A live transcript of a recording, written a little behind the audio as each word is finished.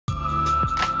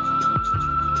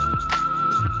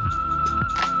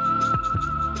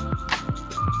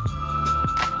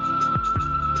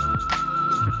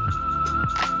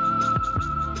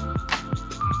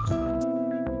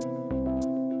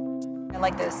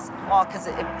this walk because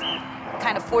it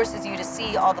kind of forces you to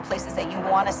see all the places that you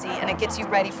want to see, and it gets you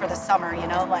ready for the summer, you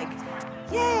know, like,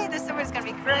 yay, this summer's gonna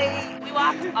be great. We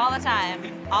walk all the time,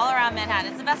 all around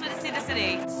Manhattan. It's the best way to see the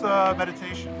city. It's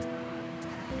meditation.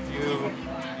 You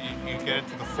get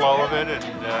into the flow of it,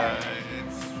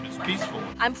 and it's peaceful.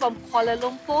 I'm from Kuala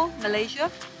Lumpur, Malaysia.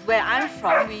 Where I'm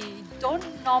from, we don't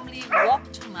normally walk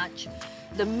too much.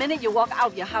 The minute you walk out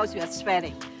of your house, you are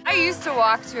sweating. I used to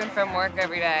walk to and from work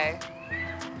every day.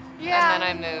 Yeah. And then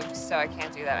I moved, so I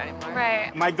can't do that anymore.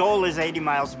 Right. My goal is 80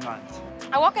 miles a month.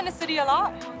 I walk in the city a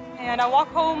lot, and I walk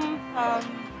home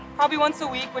probably once a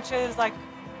week, which is like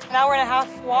an hour and a half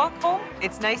walk home.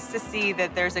 It's nice to see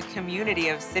that there's a community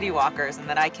of city walkers and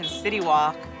that I can city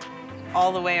walk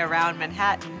all the way around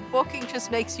Manhattan. Walking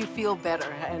just makes you feel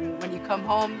better, and when you come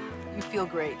home, you feel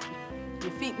great.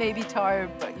 Your feet may be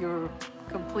tired, but you're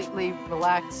completely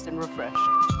relaxed and refreshed.